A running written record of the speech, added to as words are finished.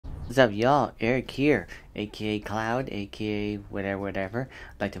What's up, y'all? Eric here, aka Cloud, aka whatever.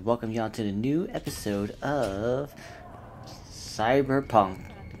 I'd like to welcome y'all to the new episode of Cyberpunk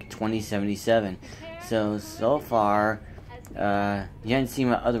 2077. So far, you haven't seen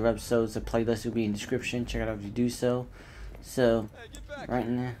my other episodes, the playlist will be in the description. Check it out if you do so. So, right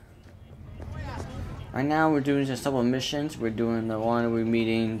now we're doing just a couple of missions. We're doing the one where we're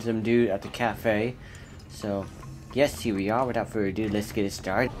meeting some dude at the cafe. So, yes, here we are. Without further ado, let's get it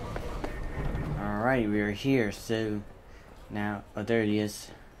started. Alright, we are here, so now, oh, there it is.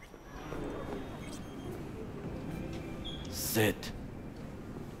 Sit.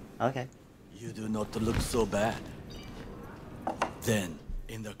 Okay. You do not look so bad. Then,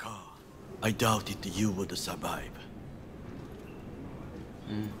 in the car, I doubted you would survive.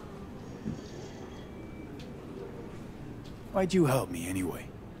 Why'd you help me anyway?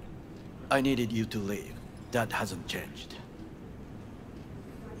 I needed you to leave. That hasn't changed.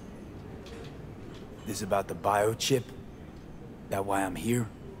 This about the biochip? That why I'm here?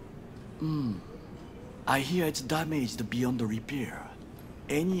 I hear it's damaged beyond repair.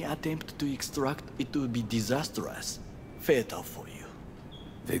 Any attempt to extract it would be disastrous. Fatal for you.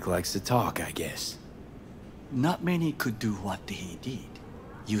 Vic likes to talk, I guess. Not many could do what he did.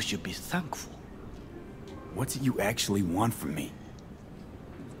 You should be thankful. What's it you actually want from me?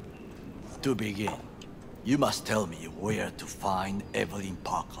 To begin, you must tell me where to find Evelyn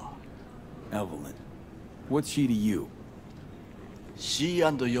Parker. Evelyn. What's she to you? She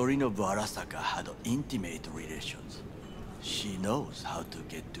and Yorinobu Arasaka had intimate relations. She knows how to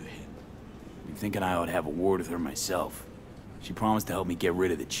get to him. I'm thinking I ought to have a word with her myself. She promised to help me get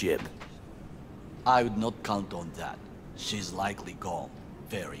rid of the chip. I would not count on that. She's likely gone,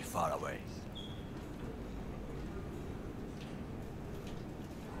 very far away.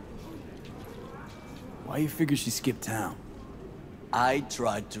 Why you figure she skipped town? I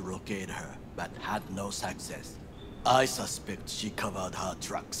tried to locate her, but had no success. I suspect she covered her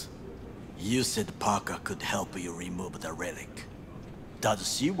tracks. You said Parker could help you remove the relic.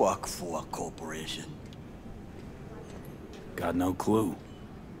 Does she work for a corporation? Got no clue.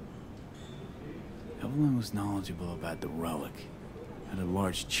 Evelyn was knowledgeable about the relic. Had a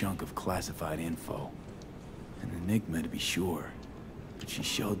large chunk of classified info. An enigma to be sure. But she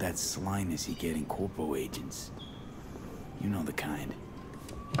showed that slyness you get in corpo agents. You know the kind.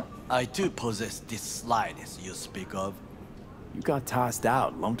 I too possess this slyness you speak of. You got tossed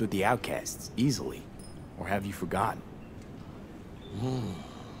out, lumped with the outcasts, easily. Or have you forgotten?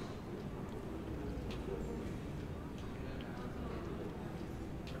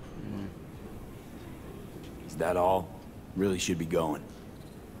 Is that all? Really should be going.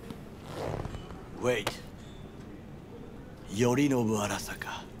 Wait. Yorinobu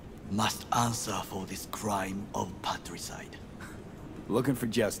Arasaka must answer for this crime of patricide. Looking for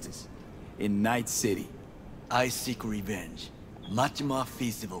justice. In Night City. I seek revenge. Much more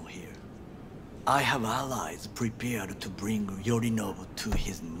feasible here. I have allies prepared to bring Yorinobu to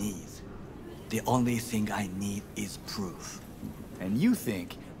his knees. The only thing I need is proof. And you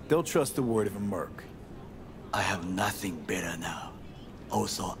think they'll trust the word of a merc? I have nothing better now.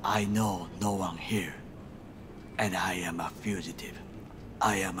 Also, I know no one here. And I am a fugitive.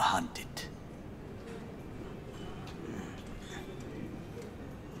 I am hunted.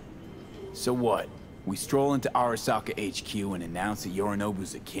 So what? We stroll into Arasaka HQ and announce that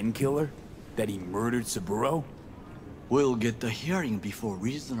Yorinobu's a kin killer? That he murdered Saburo? We'll get the hearing before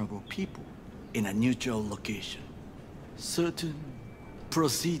reasonable people in a neutral location. Certain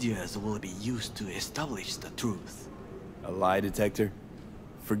procedures will be used to establish the truth. A lie detector?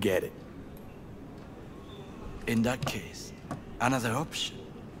 Forget it. In that case, another option.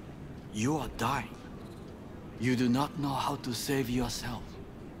 You are dying. You do not know how to save yourself.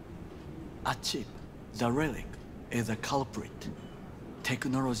 A chip, the relic, is a culprit.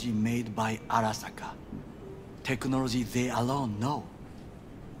 Technology made by Arasaka. Technology they alone know.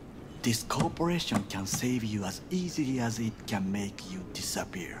 This corporation can save you as easily as it can make you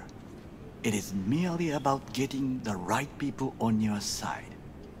disappear. It is merely about getting the right people on your side.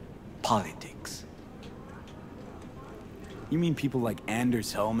 Politics. You mean people like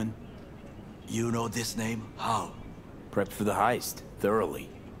Anders Hellman? You know this name? How? Prepped for the heist, thoroughly.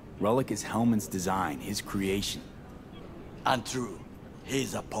 Relic is Hellman's design, his creation. Untrue.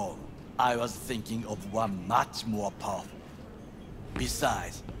 He's a pawn. I was thinking of one much more powerful.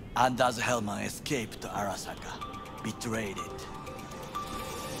 Besides, Anders Hellman escaped to Arasaka. Betrayed it.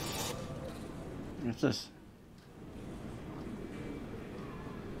 What's this?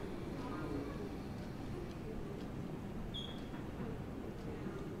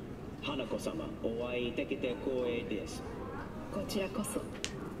 花子様、お会いできて光栄です。こちらこそ。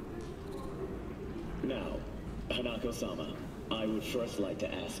Now, Hanako-sama, I would first like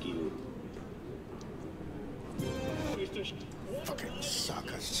to ask you... Fucking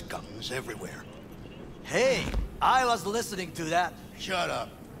sucker scums everywhere. Hey, I was listening to that. Shut up.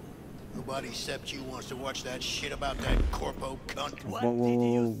 Nobody except you wants to watch that shit about that corpo cunt. What Whoa,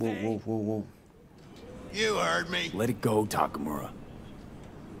 did you whoa, say? whoa, whoa, whoa. You heard me. Let it go, Takamura.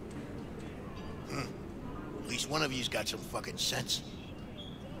 At least one of you's got some fucking sense.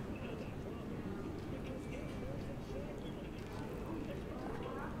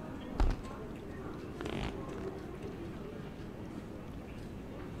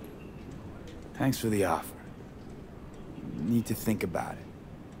 Thanks for the offer. Need to think about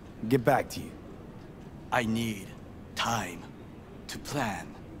it. Get back to you. I need time to plan,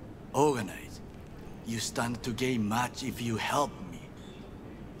 organize. You stand to gain much if you help me.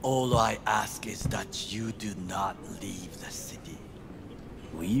 All I ask is that you do not leave the city.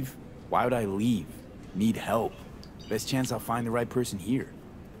 Leave? Why would I leave? Need help. Best chance I'll find the right person here.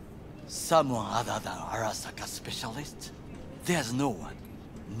 Someone other than Arasaka specialist? There's no one.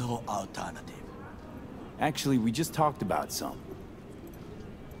 No alternative. Actually, we just talked about some.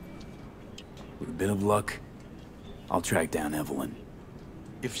 With a bit of luck, I'll track down Evelyn.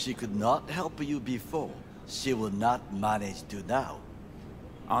 If she could not help you before, she will not manage to now.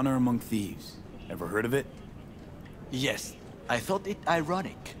 Honor among thieves. Ever heard of it? Yes, I thought it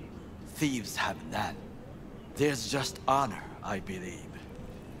ironic. Thieves have none. There's just honor, I believe.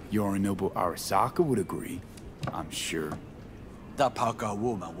 Yorinobu Arasaka would agree, I'm sure. The Parker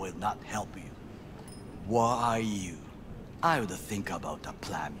woman will not help you. What are you? I would think about a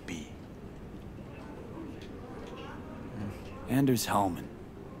plan B. Anders Hellman.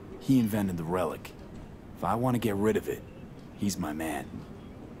 He invented the relic. If I want to get rid of it, he's my man.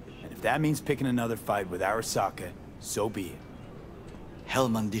 And if that means picking another fight with Arasaka, so be it.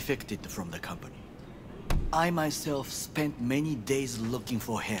 Hellman defected from the company. I myself spent many days looking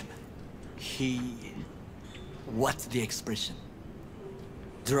for him. What's the expression?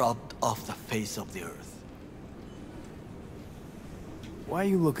 Dropped off the face of the earth. Why are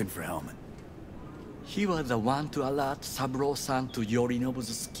you looking for Hellman? He was the one to alert Saburo-san to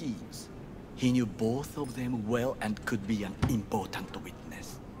Yorinobu's schemes. He knew both of them well and could be an important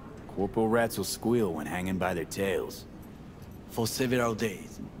witness. Corporal rats will squeal when hanging by their tails. For several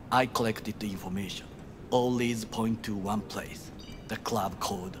days, I collected the information. All leads point to one place, the club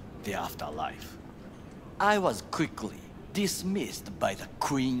called the Afterlife. I was quickly dismissed by the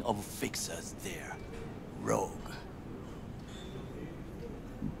queen of fixers there, Rogue.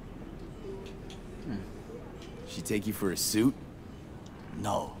 She take you for a suit?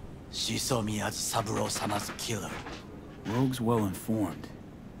 No, she saw me as Saburo-sama's killer. Rogue's well informed.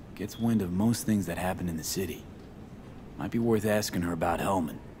 Gets wind of most things that happen in the city. Might be worth asking her about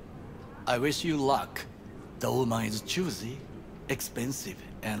Hellman. I wish you luck. The woman is choosy, expensive,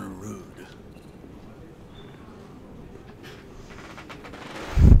 and rude.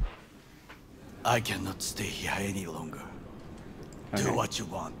 I cannot stay here any longer. Okay. Do what you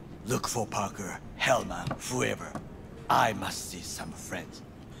want. Look for Parker, Hellman, whoever. I must see some friends,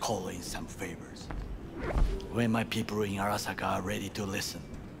 call in some favors. When my people in Arasaka are ready to listen,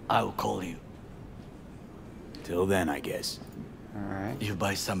 I will call you. Till then, I guess. Alright. If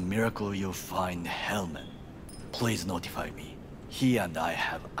by some miracle you find Hellman, please notify me. He and I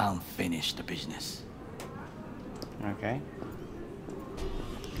have unfinished business. Okay.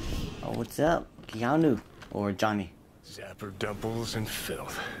 Oh, what's up? Keanu. Or Johnny. Zapper dumples and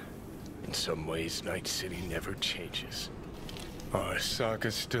filth. In some ways, Night City never changes.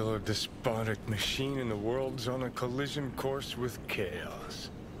 Arasaka's still a despotic machine and the world's on a collision course with chaos.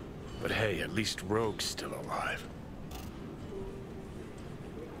 But hey, at least Rogue's still alive.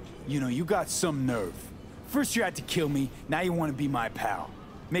 You know, you got some nerve. First you had to kill me, now you want to be my pal.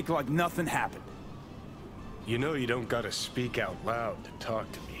 Make like nothing happened. You know you don't gotta speak out loud to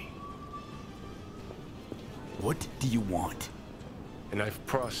talk to me. What do you want? And I've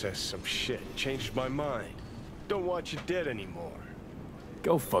processed some shit, changed my mind. Don't want you dead anymore.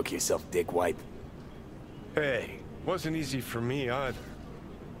 Go fuck yourself, dickwipe. Hey, wasn't easy for me either.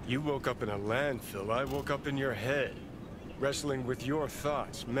 You woke up in a landfill, I woke up in your head. Wrestling with your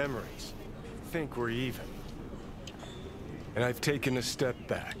thoughts, memories. Think we're even. And I've taken a step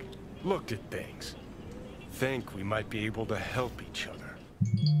back, looked at things. Think we might be able to help each other.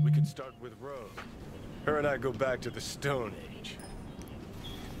 We could start with Rogue. Her and I go back to the Stone Age.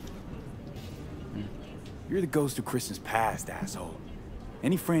 You're the ghost of Christmas past, asshole.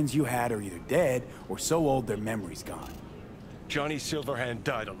 Any friends you had are either dead or so old their memory's gone. Johnny Silverhand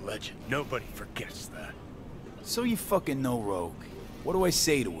died a legend. Nobody forgets that. So you fucking know Rogue. What do I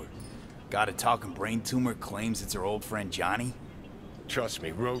say to her? Got a talking brain tumor claims it's her old friend Johnny? Trust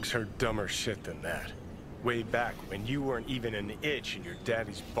me, Rogue's heard dumber shit than that. Way back when you weren't even an itch in your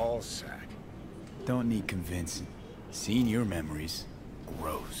daddy's ballsack. Don't need convincing. Seeing your memories,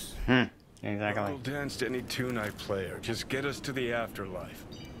 gross. Exactly. I'll dance to any tune I play or just get us to the afterlife.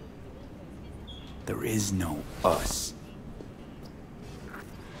 There is no us.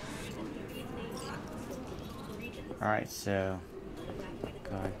 Alright, so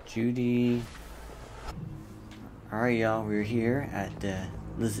got Judy. Alright, y'all, we're here at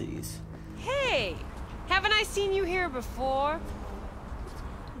Lizzie's. Hey! Haven't I seen you here before?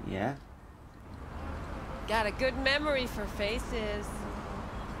 Yeah? Got a good memory for faces.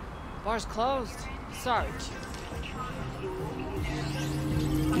 Bar's closed. Sorry.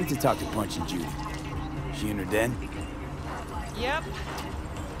 Need to talk to Punch and Judy. She in her den? Yep.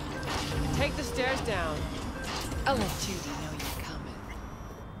 Take the stairs down. I'll let Judy know you're coming.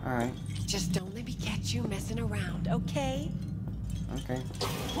 Alright. Just don't let me catch you messing around, okay? Okay.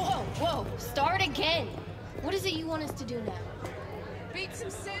 Whoa, whoa, start again. What is it you want us to do now? Beat some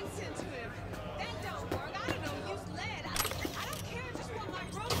sense into him. That don't work. I don't know, use lead. I don't care, I just want my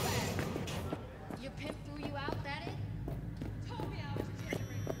rope back. Your pimp threw you out, that it? Told me I was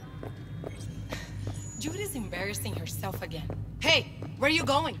generating. Judy's embarrassing herself again. Hey, where are you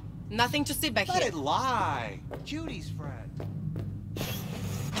going? Nothing to sit back Let here. it lie. Judy's friend.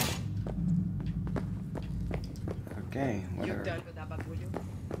 Okay, You whatever. done with that babuyo?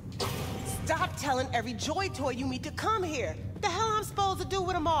 Stop telling every Joy Toy you meet to come here. The hell I'm supposed to do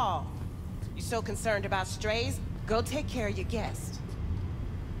with them all? You so concerned about strays? Go take care of your guest.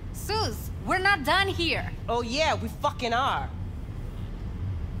 Sus, we're not done here. Oh yeah, we fucking are.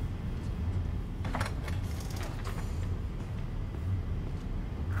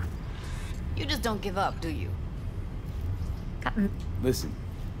 You just don't give up, do you? Listen,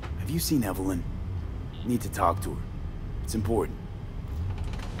 have you seen Evelyn? Need to talk to her. It's important.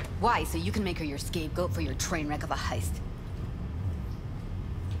 Why? So you can make her your scapegoat for your train wreck of a heist.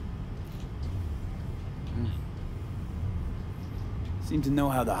 Seem to know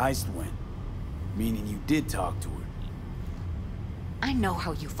how the heist went. Meaning you did talk to her. I know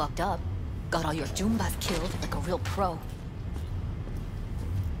how you fucked up. Got all your Jumbas killed like a real pro.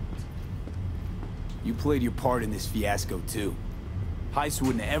 You played your part in this fiasco too. Heist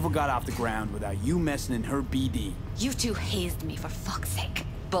wouldn't have ever got off the ground without you messing in her BD. You two hazed me for fuck's sake.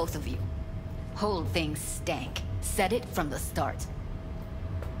 Both of you. Whole thing stank. Said it from the start.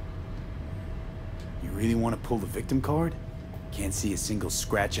 You really want to pull the victim card? Can't see a single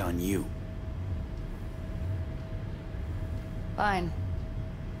scratch on you. Fine.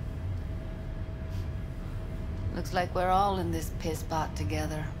 Looks like we're all in this piss pot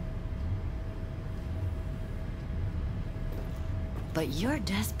together. But you're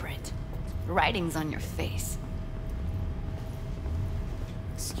desperate. Writing's on your face.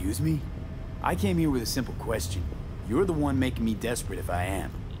 Excuse me? I came here with a simple question. You're the one making me desperate if I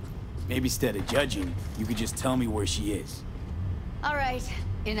am. Maybe instead of judging, you could just tell me where she is. All right,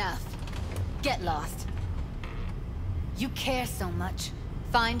 enough. Get lost. You care so much.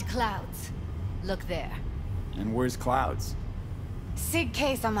 Find Clouds. Look there. And where's Clouds? Sig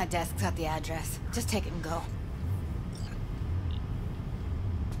case on my desk's got the address. Just take it and go.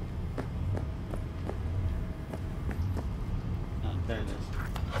 Oh, there it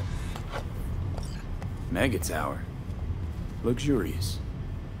is. Mega Tower. Luxurious.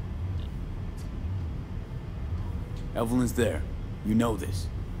 Evelyn's there. You know this.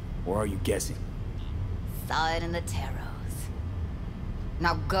 Or are you guessing? Saw it in the taros.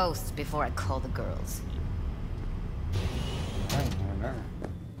 Now ghost before I call the girls. Alright, whatever.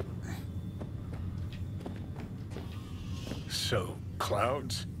 So,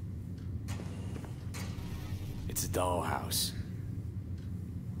 Clouds? It's a dollhouse.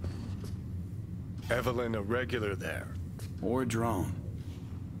 Evelyn a regular there. Or a drone.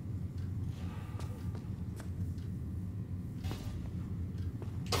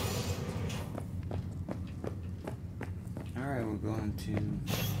 Alright, we're going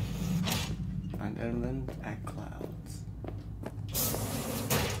to find Evelyn at Clouds.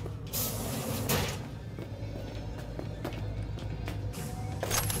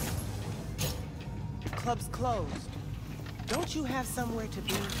 Club's closed. Don't you have somewhere to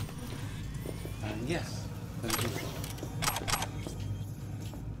be? Yes. Let's do it.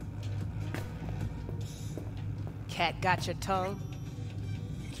 Cat got your tongue?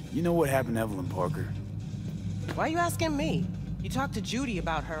 You know what happened to Evelyn Parker? Why are you asking me? You talked to Judy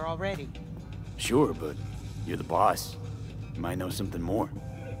about her already. Sure, but you're the boss. You might know something more.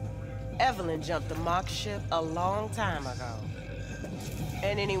 Evelyn jumped the mock ship a long time ago.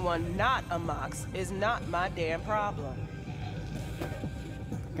 And anyone not a Mox is not my damn problem.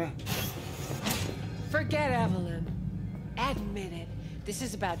 Okay. Forget Evelyn. Admit it. This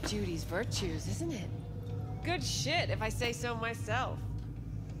is about Judy's virtues, isn't it? Good shit, if I say so myself.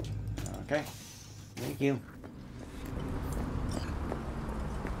 Okay. Thank you.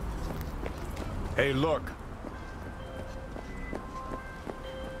 Hey, look.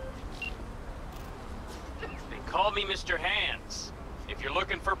 They call me Mr. Hands. If you're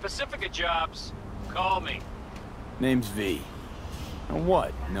looking for Pacifica jobs, call me. Name's V. And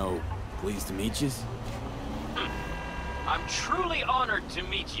what? No, pleased to meet yous? I'm truly honored to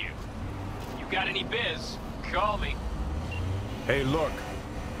meet you. You got any biz, call me. Hey, look.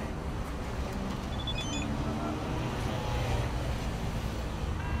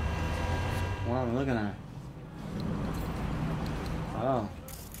 What am I looking at? Oh.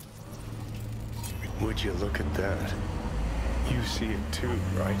 Would you look at that? You see it too,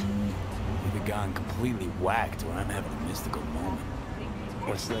 right? You've either gone completely whacked or I'm having a mystical moment.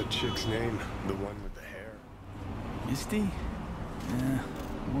 What's that chick's name? The one with the hair? Misty?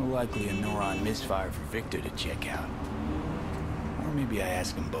 More likely a neuron misfire for Victor to check out. Or maybe I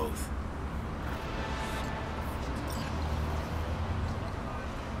ask them both.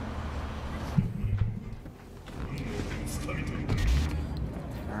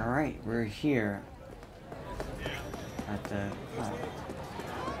 Alright, we're here. At the...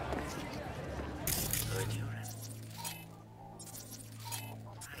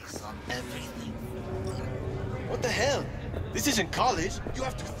 On everything. What the hell? This isn't college. You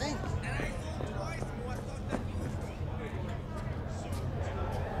have to think.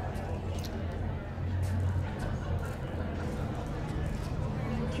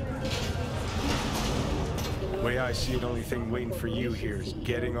 The way I see it, only thing waiting for you here is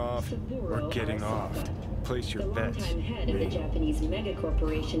getting off or getting off. Place your bets. The longtime head of the Japanese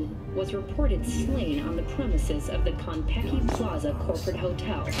megacorporation was reported slain on the premises of the Konpeki Plaza corporate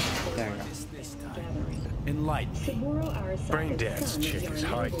hotel. There you go. Enlighten me. Braindance chick is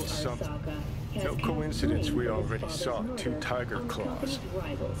hiding something. No coincidence we already saw 2 tiger claws.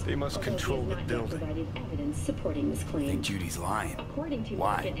 They must control the building. I think Judy's lying.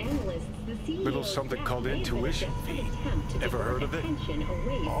 Why? Little something called intuition, V. Ever heard of it?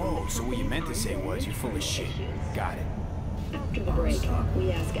 Oh, so what you meant to say was you're full of shit. Got it. After the break,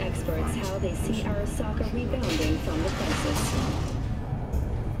 we ask experts how they see Arasaka rebounding from the crisis.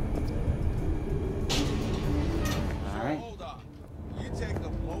 Alright. Hold up. You take the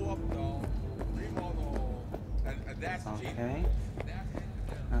blow up dome, remodel, and that's Okay.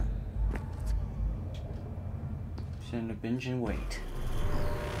 Send a binge and wait.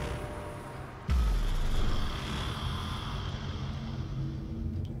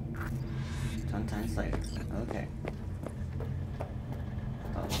 Sometimes later. Okay.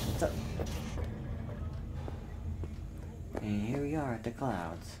 Oh, what's up? And here we are at the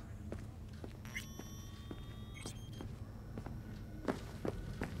clouds.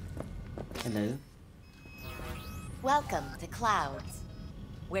 Hello. Welcome to Clouds,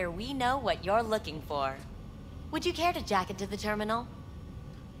 where we know what you're looking for. Would you care to jack into the terminal?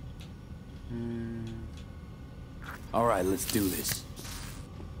 All right, let's do this.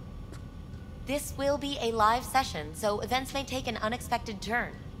 This will be a live session, so events may take an unexpected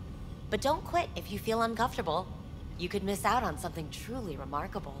turn. But don't quit if you feel uncomfortable. You could miss out on something truly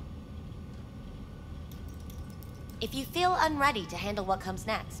remarkable. If you feel unready to handle what comes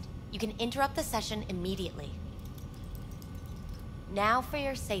next, you can interrupt the session immediately. Now for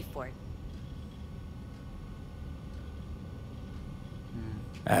your safe word.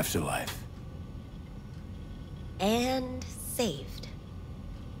 Afterlife. And saved.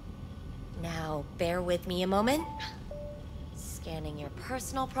 Now, bear with me a moment. Scanning your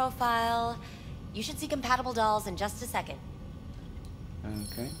personal profile. You should see compatible dolls in just a second.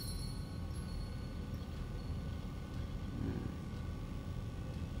 Okay.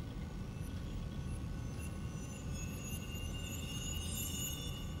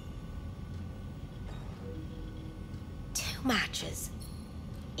 Two matches.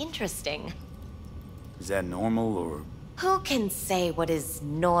 Interesting. Is that normal or... Who can say what is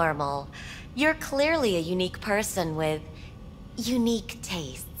normal? You're clearly a unique person with unique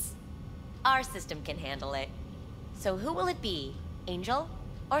tastes. Our system can handle it. So who will it be? Angel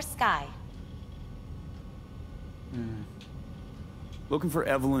or Sky? Looking for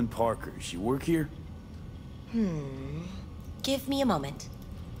Evelyn Parker. She work here? Give me a moment.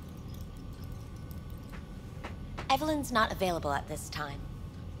 Evelyn's not available at this time.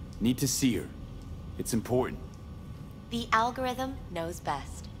 Need to see her. It's important. The algorithm knows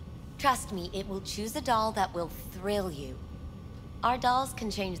best. Trust me, it will choose a doll that will thrill you. Our dolls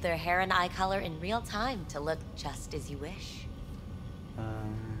can change their hair and eye color in real time to look just as you wish.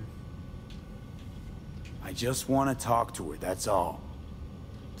 I just want to talk to her, that's all.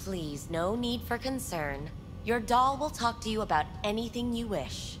 Please, no need for concern. Your doll will talk to you about anything you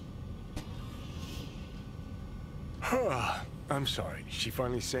wish. I'm sorry. Did she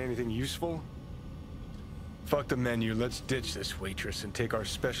finally say anything useful? Fuck the menu. Let's ditch this waitress and take our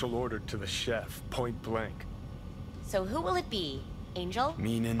special order to the chef, point blank. So who will it be? Angel?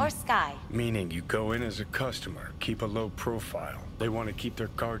 Meaning? Or Sky? Meaning you go in as a customer, keep a low profile. They want to keep their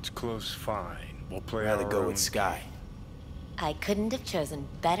cards close, fine. We'll play Rather our go own. with Sky. I couldn't have chosen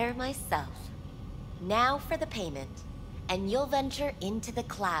better myself. Now for the payment, and you'll venture into the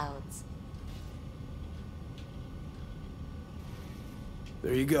clouds.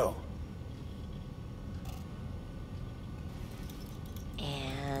 There you go.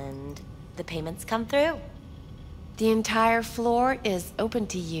 And the payments come through. The entire floor is open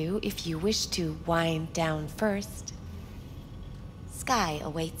to you if you wish to wind down first. Sky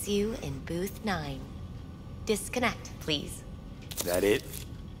awaits you in booth 9. Disconnect, please. That it?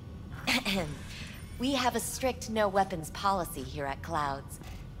 We have a strict no weapons policy here at Clouds.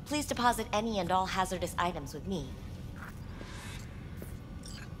 Please deposit any and all hazardous items with me.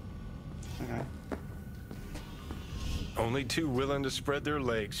 Okay. Only two willing to spread their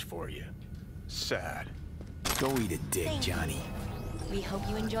legs for you. Sad. Go eat a dick, Thank you. Johnny. We hope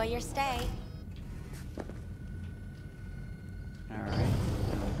you enjoy your stay. Alright.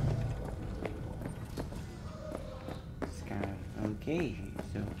 Sky. Okay.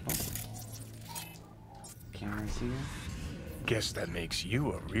 So, cameras here. Guess that makes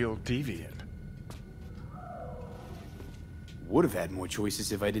you a real deviant. Would have had more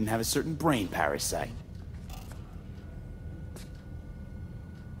choices if I didn't have a certain brain parasite.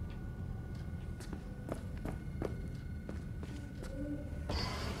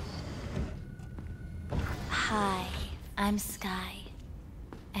 Hi, I'm Sky.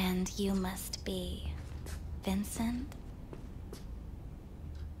 And you must be Vincent?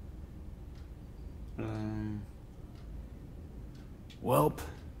 Welp,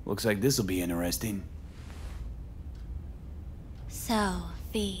 looks like this'll be interesting. So,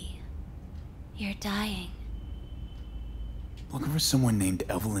 V, you're dying. Looking for someone named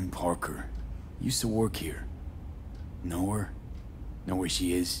Evelyn Parker. Used to work here. Know her? Know where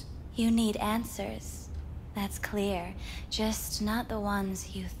she is? You need answers. That's clear. Just not the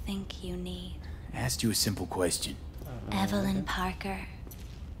ones you think you need. Asked you a simple question. Evelyn Parker.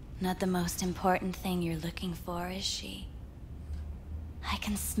 Not the most important thing you're looking for, is she? I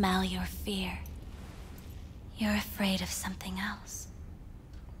can smell your fear. You're afraid of something else.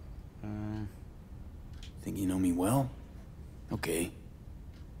 Think you know me well? Okay.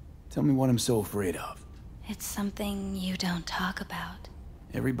 Tell me what I'm so afraid of. It's something you don't talk about.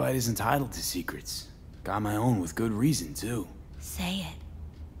 Everybody's entitled to secrets. Got my own with good reason, too. Say it.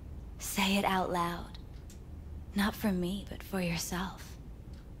 Say it out loud. Not for me, but for yourself.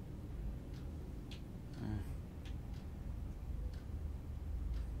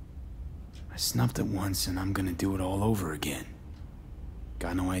 I snuffed it once and I'm gonna do it all over again.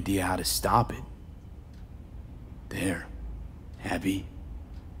 Got no idea how to stop it. There. Happy?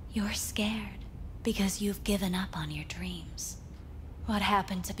 You're scared because you've given up on your dreams. What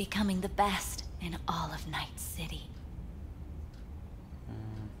happened to becoming the best in all of Night City?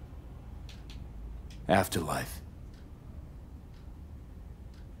 Afterlife.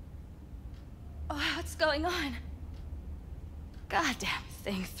 Oh, what's going on? Goddamn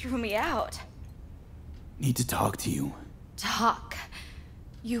thing threw me out. Need to talk to you. Talk?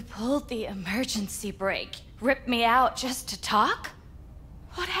 You pulled the emergency brake, ripped me out just to talk?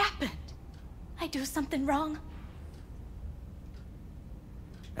 What happened? I do something wrong?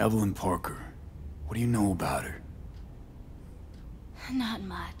 Evelyn Parker. What do you know about her? Not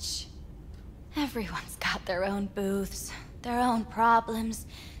much. Everyone's got their own booths, their own problems,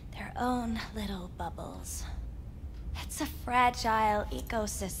 their own little bubbles. It's a fragile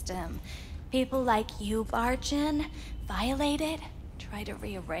ecosystem. People like you barge in, violate it, try to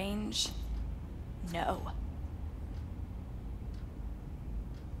rearrange. No.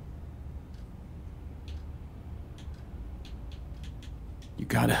 You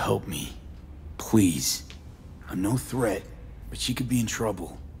gotta help me. Please. I'm no threat, but she could be in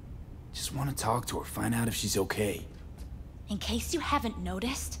trouble. Just want to talk to her, find out if she's okay. In case you haven't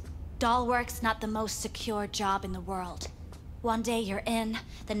noticed, doll work's not the most secure job in the world. One day you're in,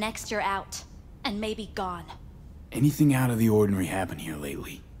 the next you're out, and maybe gone. Anything out of the ordinary happen here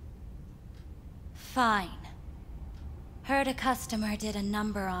lately? Fine. Heard a customer did a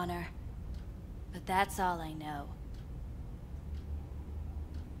number on her. But that's all I know.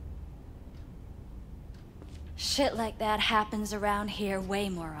 Shit like that happens around here way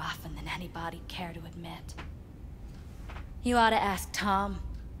more often than anybody'd care to admit. You ought to ask Tom.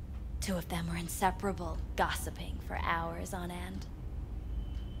 Two of them were inseparable, gossiping for hours on end.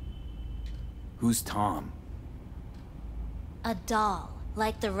 Who's Tom? A doll,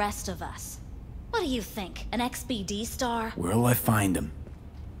 like the rest of us. What do you think, an XBD star? Where'll I find him?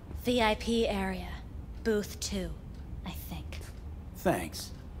 VIP area. Booth 2, I think. Thanks.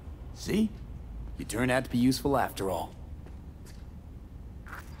 See? You turned out to be useful after all.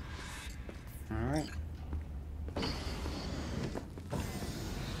 Alright.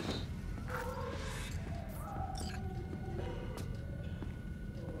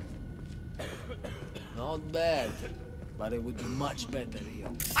 Not bad, but it would be much better here.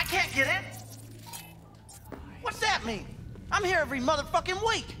 I can't get in! What's that mean? I'm here every motherfucking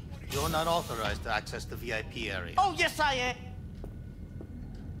week! You're not authorized to access the VIP area. Oh, yes I am!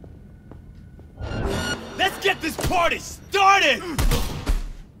 Let's get this party started!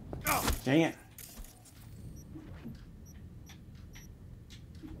 Dang it.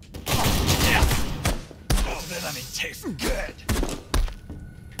 Oh, that lemon tastes good.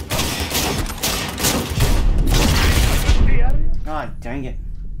 God dang it.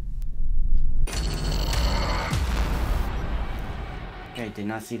 Okay, did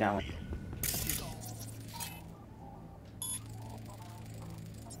not see that one.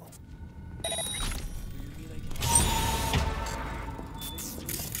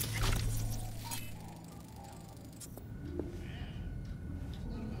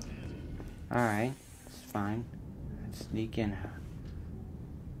 Alright, it's fine. Let's sneak in.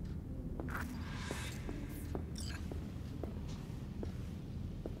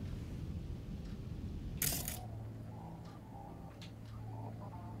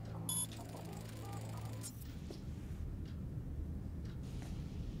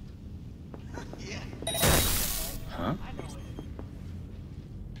 Huh?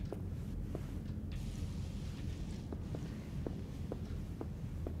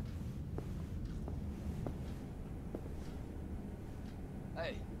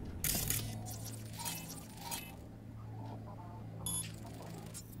 Hey.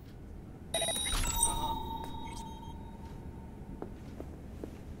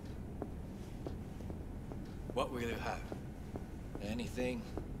 What will you have? Anything,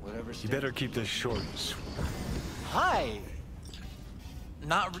 whatever. You better keep this short and sweet. Hi!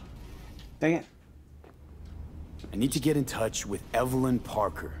 Not Dang it. I need to get in touch with Evelyn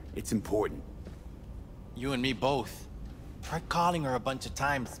Parker. It's important. You and me both. Tried calling her a bunch of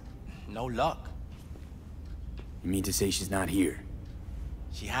times. No luck. You mean to say she's not here?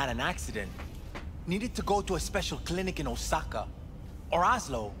 She had an accident. Needed to go to a special clinic in Osaka. Or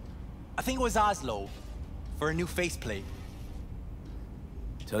Oslo. I think it was Oslo. For a new faceplate.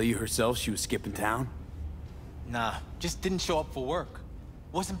 Tell you herself she was skipping town? Nah, just didn't show up for work.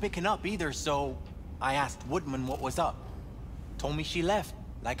 Wasn't picking up either, so I asked Woodman what was up. Told me she left,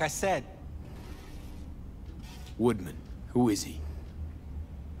 like I said. Woodman, who is he?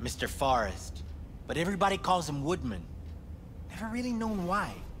 Mr. Forrest. But everybody calls him Woodman. Never really known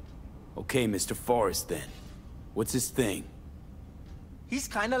why. Okay, Mr. Forrest then. What's his thing? He's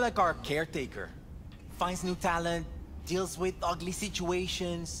kinda like our caretaker. Finds new talent, deals with ugly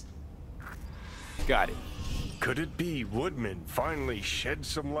situations. Got it. Could it be Woodman finally shed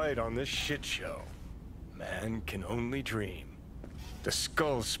some light on this shit show? Man can only dream. The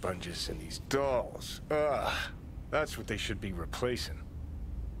skull sponges in these dolls. Ugh. That's what they should be replacing.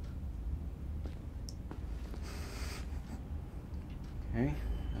 Okay,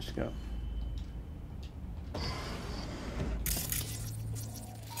 let's go.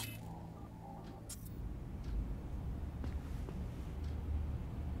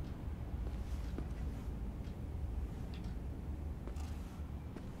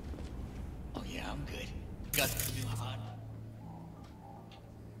 Oh yeah, I'm good. Got the new hot.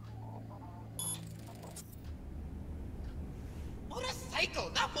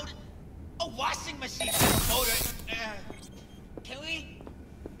 Motorcycle, not motor. A washing machine. Motor. Can we?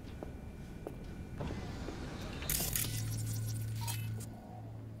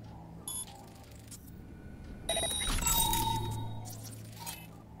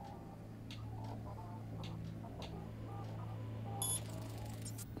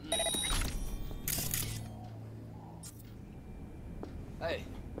 Hey.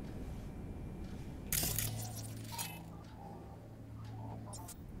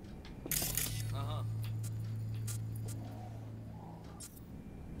 Uh-huh.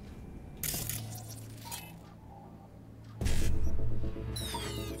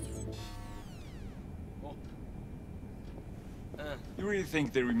 You really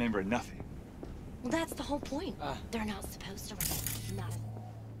think they remember nothing? Well, that's the whole point. They're not supposed to remember. Not.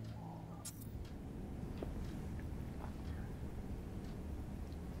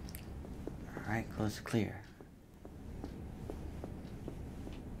 Alright, close to clear.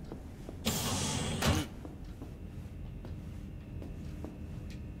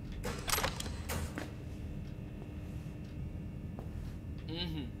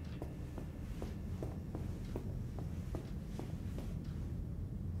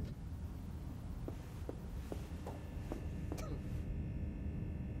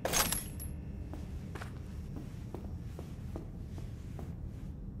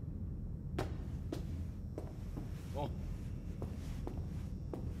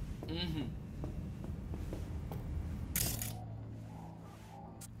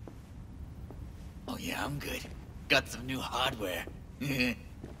 Oh yeah, I'm good. Got some new hardware.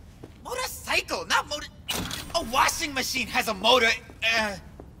 Motorcycle, not motor... A washing machine has a motor.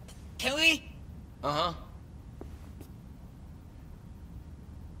 Can we? Uh-huh.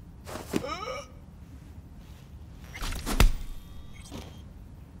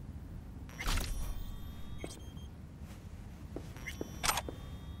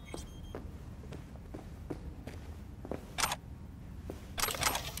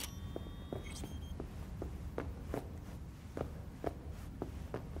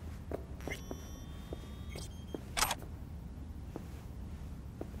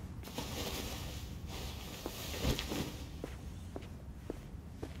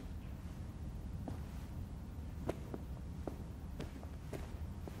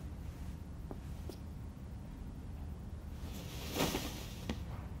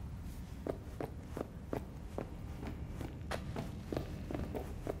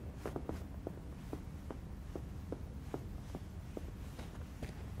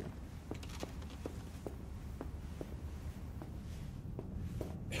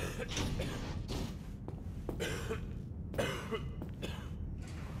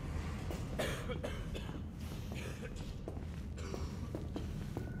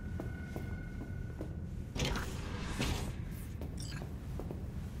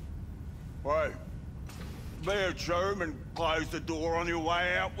 Wait. Be a chum and close the door on your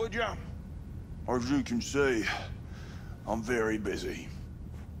way out, would you? As you can see, I'm very busy.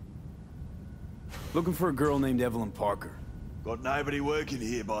 Looking for a girl named Evelyn Parker. Got nobody working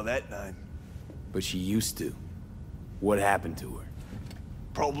here by that name. But she used to. What happened to her?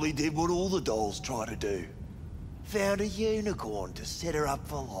 Probably did what all the dolls try to do. Found a unicorn to set her up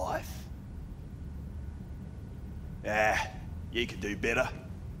for life. Ah, you could do better.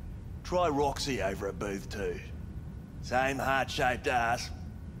 Try Roxy over at Booth 2. Same heart-shaped ass.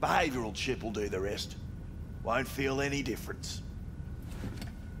 Behavioural chip will do the rest. Won't feel any difference.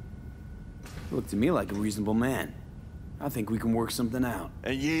 You look to me like a reasonable man. I think we can work something out.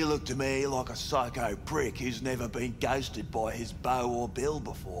 And you look to me like a psycho prick who's never been ghosted by his beau or bill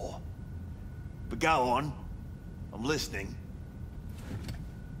before. But go on. I'm listening.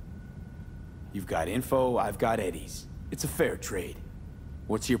 You've got info, I've got Eddie's. It's a fair trade.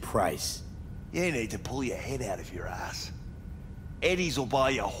 What's your price? You need to pull your head out of your ass. Eddie's will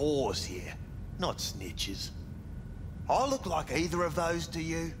buy you a horse here, not snitches. I look like either of those to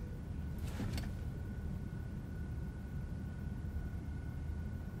you?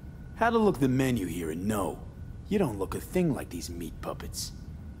 Had to look the menu here and know. You don't look a thing like these meat puppets.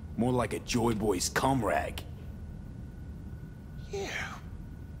 More like a Joy Boy's cum rag. You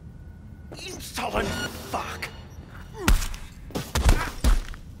insolent fuck!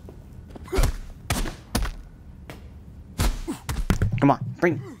 Come on,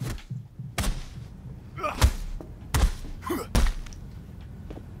 bring.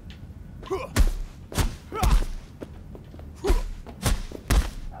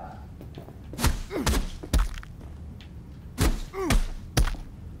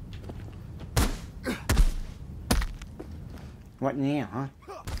 What now, huh?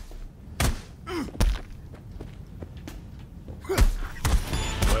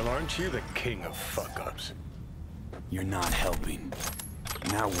 Well, aren't you the king of fuck-ups? You're not helping.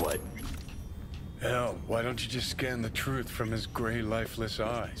 Now what? Hell, why don't you just scan the truth from his gray, lifeless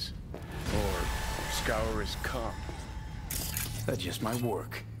eyes? Or scour his cum? That just might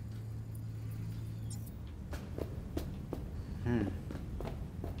work.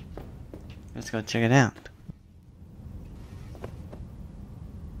 Let's go check it out.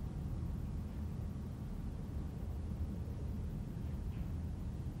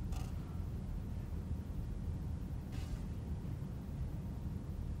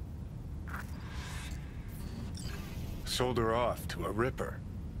 Sold her off to a ripper.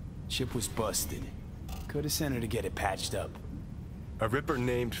 Chip was busted. Could have sent her to get it patched up. A ripper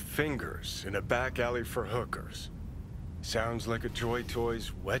named Fingers in a back alley for hookers. Sounds like a Joy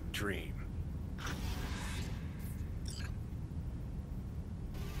Toy's wet dream.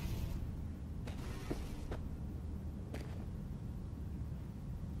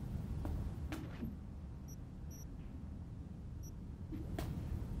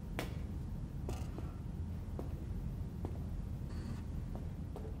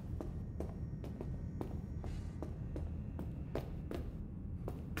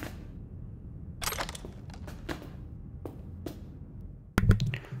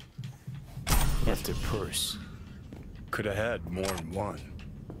 Left her purse. Could have had more than one.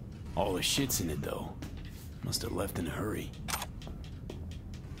 All the shit's in it, though. Must have left in a hurry.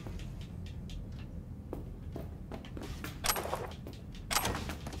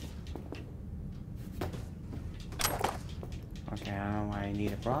 Okay, I don't know what I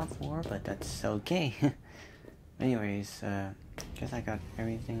need a bra for, but that's okay. Anyways, guess I got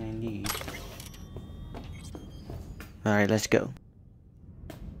everything I need. Alright, let's go.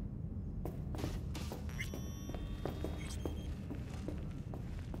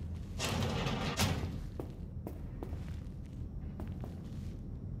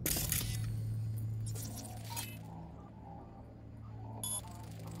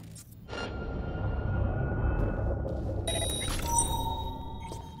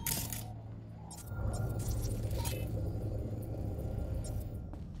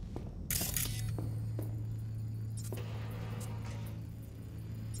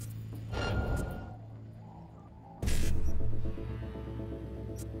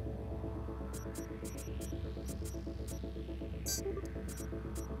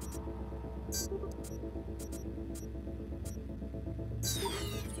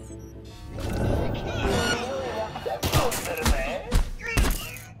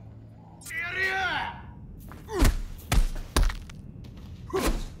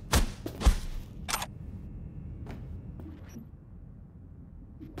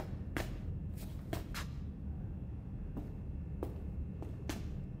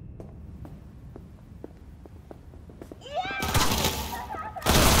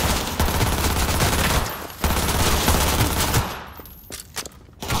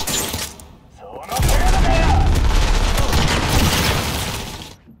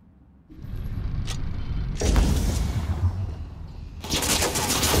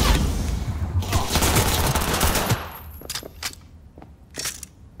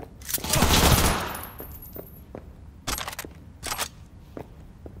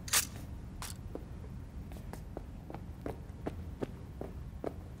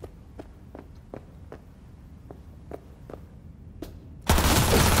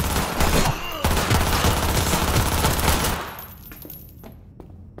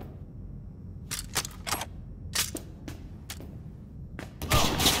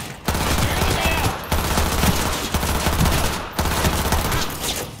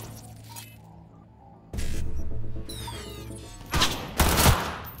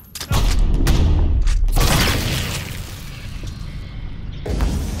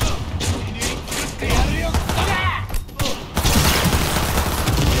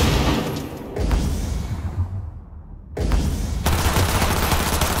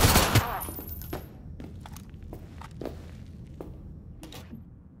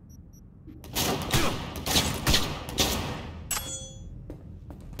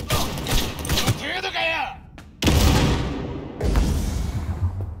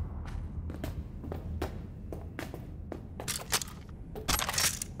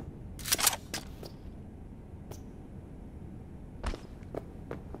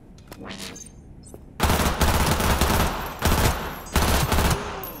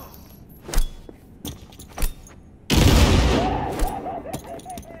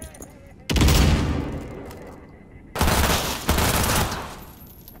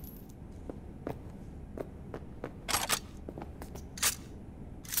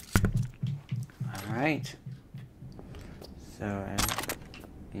 Alright. So,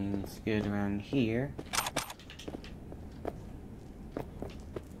 everything's good around here.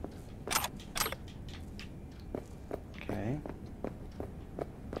 Okay.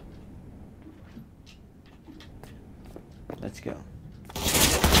 Let's go.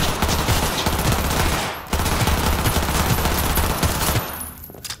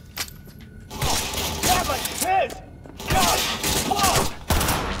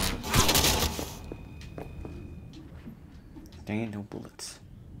 Dang it, no bullets.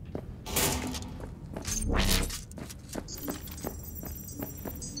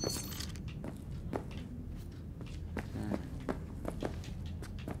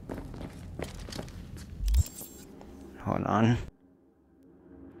 Hold on.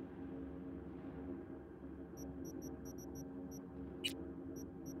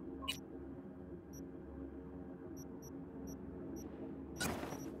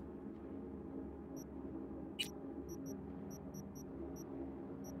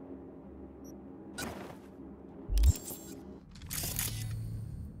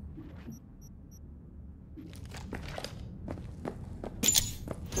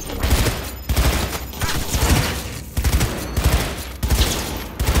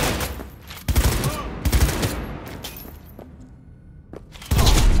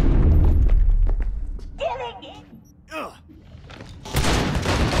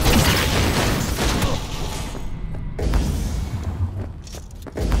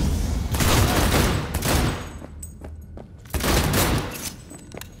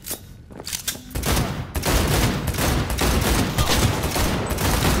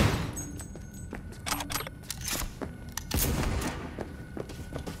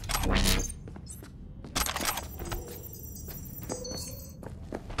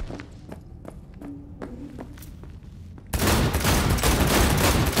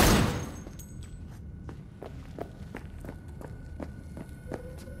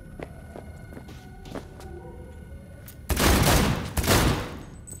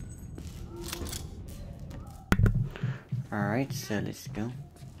 Alright, so let's go.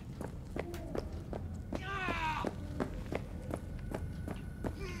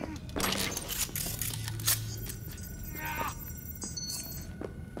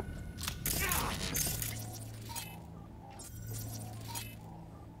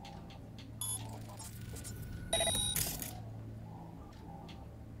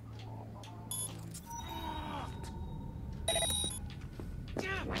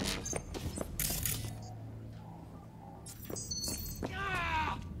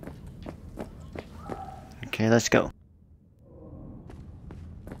 Okay, let's go.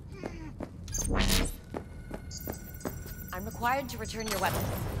 I'm required to return your weapons.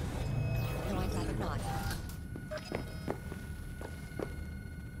 No, I'd rather not.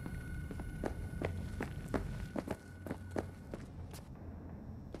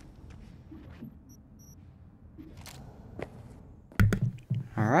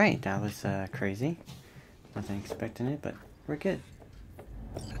 Alright, that was crazy. Wasn't expecting it, but we're good.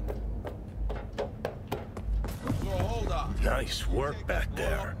 Nice work back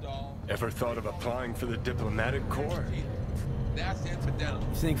there. Ever thought of applying for the diplomatic corps?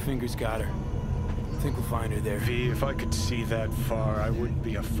 Think Fingers got her. Think we'll find her there. V, if I could see that far, I wouldn't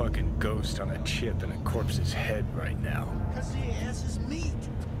be a fucking ghost on a chip in a corpse's head right now. Cause the ass is meat,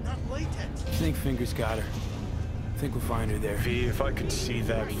 not latex. Think Fingers got her. Think we'll find her there. V, if I could see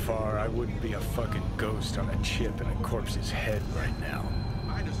that far, I wouldn't be a fucking ghost on a chip in a corpse's head right now.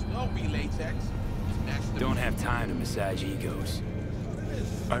 Might as well be latex. Don't have time to massage egos.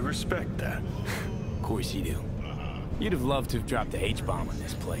 I respect that. Of course you do. You'd have loved to have dropped the H-bomb on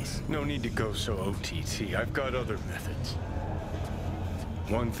this place. No need to go so OTT. I've got other methods.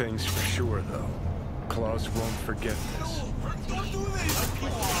 One thing's for sure, though. Claus won't forget this. Don't do this!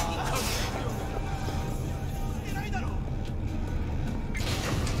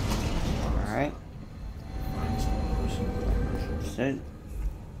 Alright. So,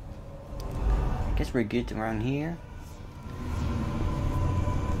 I guess we're good around here.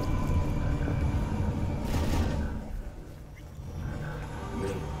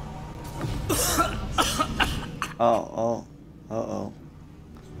 Oh,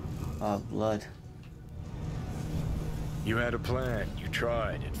 blood. You had a plan, you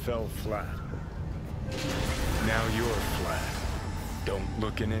tried, it fell flat. Now you're flat. Don't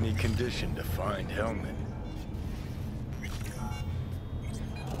look in any condition to find Hellman.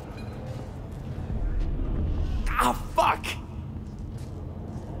 Ah, fuck!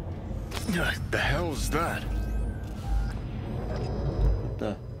 The hell's that?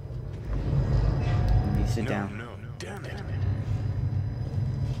 The. Let me sit down. No, damn it.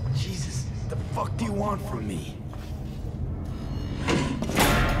 Jesus, the fuck do you want from me?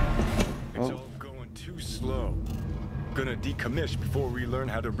 It's all going too slow. Gonna decommission before we learn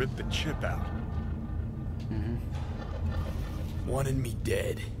how to rip the chip out. Wanted me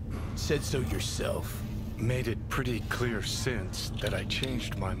dead. Said so yourself. Made it pretty clear since that I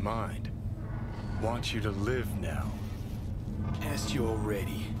changed my mind. Want you to live now. Asked you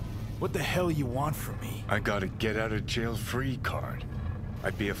already. What the hell you want from me? I got a get out of jail free card.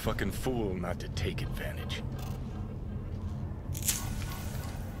 I'd be a fucking fool not to take advantage.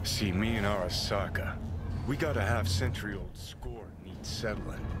 See, me and Arasaka, we got a half-century-old score needs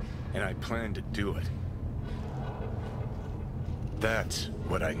settling, and I plan to do it. That's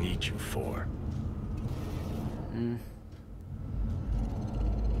what I need you for.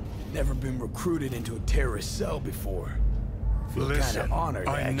 Never been recruited into a terrorist cell before. Feel Listen, kinda honored,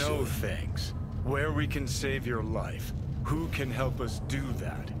 I know actually. things. Where we can save your life. Who can help us do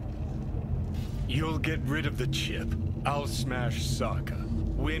that? You'll get rid of the chip. I'll smash Sokka.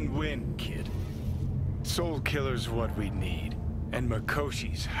 Win-win, kid. Soul Killer's what we need. And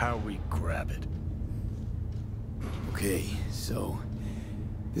Mikoshi's how we grab it. Okay, so...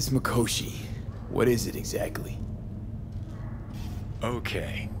 this Mikoshi, what is it exactly?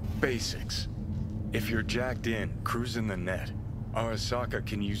 Okay, basics. If you're jacked in, cruising the net, Arasaka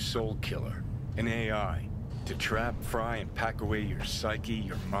can use Soul Killer, an AI, to trap, fry, and pack away your psyche,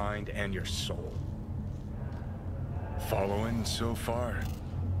 your mind, and your soul. Following so far?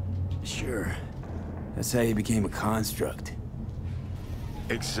 Sure. That's how you became a construct.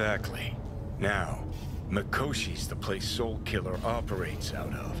 Exactly. Now, Mikoshi's the place Soul Killer operates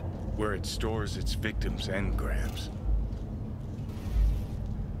out of, where it stores its victims' engrams.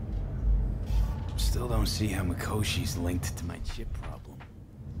 Still don't see how Mikoshi's linked to my chip problem.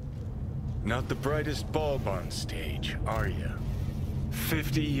 Not the brightest bulb on stage, are you?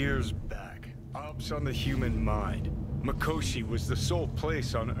 50 years back, ops on the human mind. Mikoshi was the sole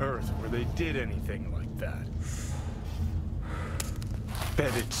place on Earth where they did anything like that.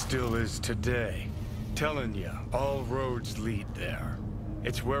 Bet it still is today. Telling ya, all roads lead there.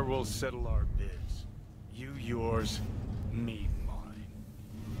 It's where we'll settle our biz. You yours, me mine.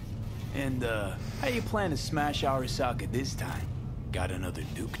 And, how you plan to smash Arasaka this time? Got another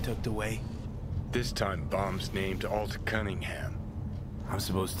nuke tucked away? This time bomb's named Alt Cunningham. I'm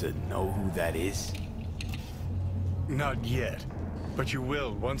supposed to know who that is? Not yet, but you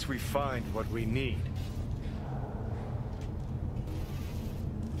will once we find what we need.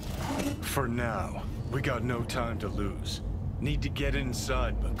 For now, we got no time to lose. Need to get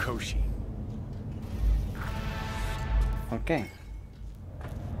inside Makoshi. Okay.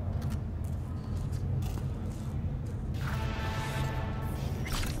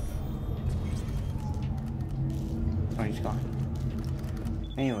 Oh, he's gone.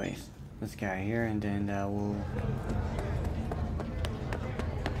 Anyways, let's get out of here and then we'll...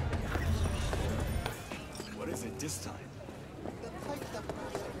 What is it this time?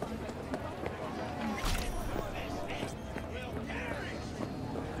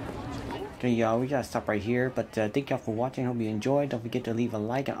 Okay, y'all, we gotta stop right here, but thank y'all for watching. Hope you enjoyed. Don't forget to leave a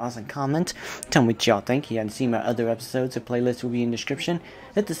like and awesome comment. Tell me what y'all think. You haven't seen my other episodes, the playlist will be in the description.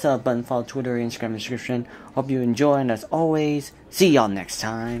 Hit the sub button, follow Twitter, Instagram in the description. Hope you enjoy, and as always, see y'all next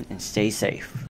time, and stay safe.